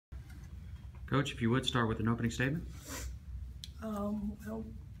Coach, if you would start with an opening statement.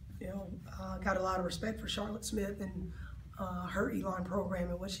 Got a lot of respect for Charlotte Smith and her Elon program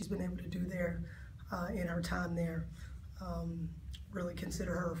and what she's been able to do there in her time there. Really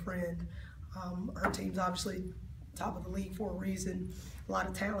consider her a friend. Her team's obviously top of the league for a reason. A lot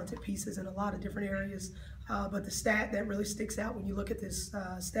of talented pieces in a lot of different areas. But the stat that really sticks out when you look at this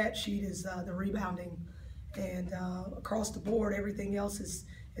stat sheet is the rebounding. And across the board, everything else is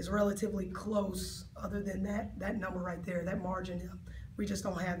relatively close other than that number right there, that margin. We just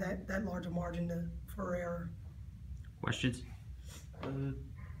don't have that large a margin for error. Questions?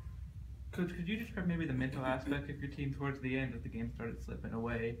 Coach, could you describe maybe the mental aspect of your team towards the end as the game started slipping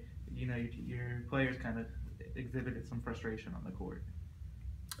away? You know, your players kind of exhibited some frustration on the court.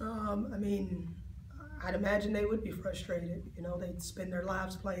 I mean, I'd imagine they would be frustrated. You know, they'd spend their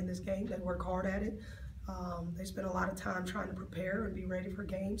lives playing this game. They work hard at it. They spend a lot of time trying to prepare and be ready for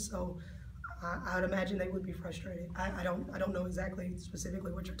games. So I'd imagine they would be frustrated. I don't know exactly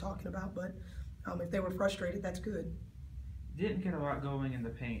specifically what you're talking about, but if they were frustrated, that's good. Didn't get a lot going in the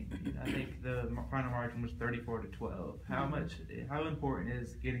paint. I think the final margin was 34-12. How important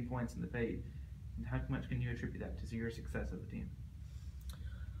is getting points in the paint, and how much can you attribute that to your success of the team?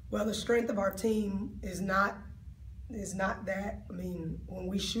 Well, the strength of our team is not that. I mean, when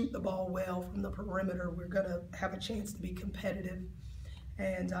we shoot the ball well from the perimeter, we're going to have a chance to be competitive.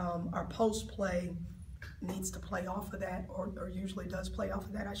 And our post play needs to play off of that, or usually does play off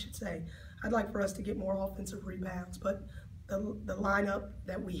of that, I should say. I'd like for us to get more offensive rebounds, but the lineup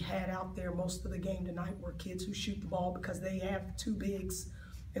that we had out there most of the game tonight were kids who shoot the ball because they have two bigs,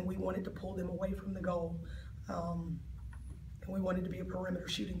 and we wanted to pull them away from the goal. And we wanted to be a perimeter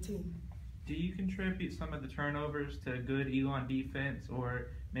shooting team. Do you contribute some of the turnovers to good Elon defense, or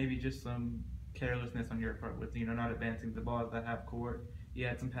maybe just some carelessness on your part with not advancing the ball at the half court? You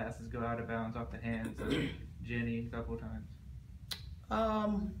had some passes go out of bounds off the hands of Jenny a couple of times. I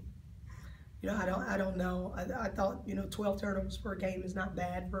don't know. I thought 12 turnovers per game is not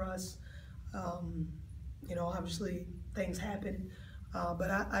bad for us. Obviously things happen,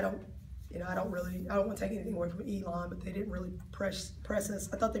 but I don't want to take anything away from Elon, but they didn't really press us.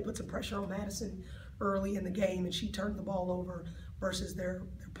 I thought they put some pressure on Madison early in the game, and she turned the ball over versus their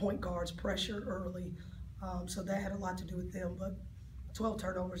point guards' pressure early. So that had a lot to do with them. But 12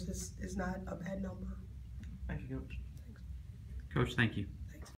 turnovers is not a bad number. Thank you, Coach. Thanks. Coach, thank you.